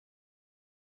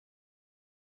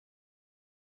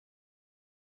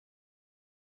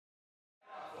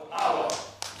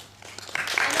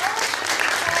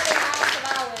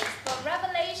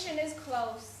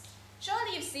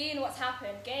seeing what's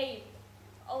happened, Gabe,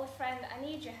 old friend, I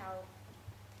need your help.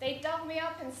 They dug me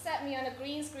up and set me on a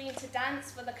green screen to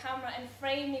dance for the camera and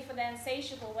frame me for their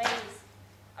insatiable ways.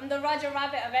 I'm the Roger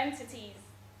Rabbit of entities.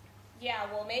 Yeah,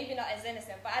 well, maybe not as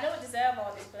innocent, but I don't deserve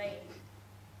all this blame.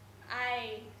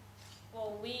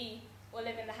 We were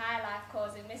living the high life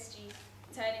causing mischief,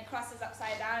 turning crosses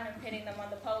upside down and pinning them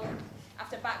on the pole,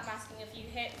 after backmasking a few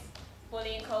hits,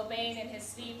 bullying Cobain in his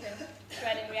sleep and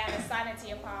shredding Rihanna's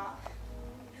sanity apart.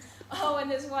 Oh,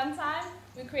 and this one time,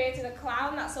 we created a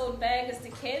clown that sold burgers to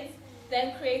kids,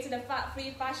 then created a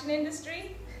fat-free fashion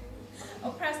industry,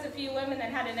 oppressed a few women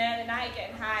and had an early night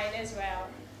getting high in Israel.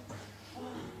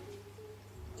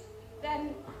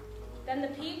 Then the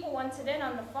people wanted in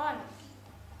on the fun.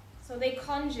 So they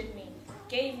conjured me,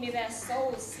 gave me their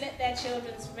souls, slit their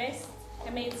children's wrists,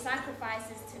 and made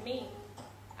sacrifices to me.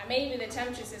 I may be the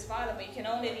temptress's father, but you can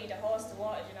only lead a horse to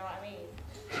water, do you know what I mean?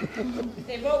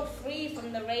 They broke free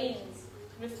from the reins,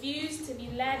 refused to be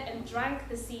led and drank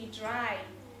the sea dry,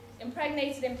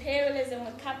 impregnated imperialism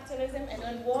with capitalism, and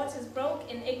when waters broke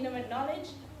in ignorant knowledge,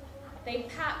 they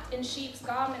packed in sheep's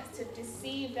garments to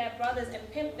deceive their brothers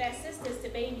and pimp their sisters to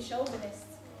baby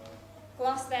chauvinists,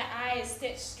 glossed their eyes,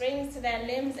 stitched strings to their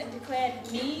limbs, and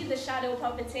declared me the shadow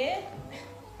puppeteer.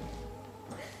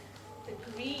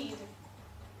 The greed.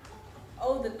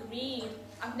 Oh, the greed.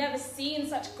 I've never seen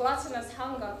such gluttonous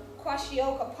hunger.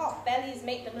 Kwashioka pot bellies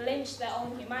make them lynch their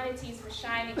own humanities for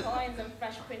shiny coins and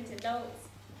fresh printed notes.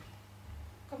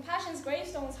 Compassion's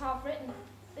gravestone's half written.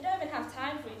 They don't even have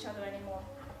time for each other anymore.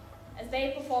 As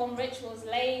they perform rituals,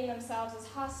 laying themselves as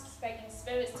husks, begging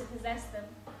spirits to possess them,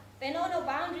 they know no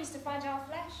boundaries to fragile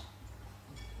flesh.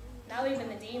 Now even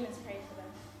the demons pray for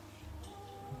them.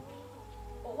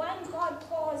 But when God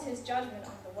pours his judgment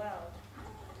on the world,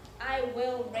 I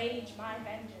will rage my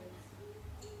vengeance.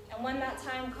 And when that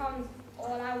time comes,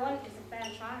 all I want is a fair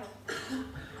trial.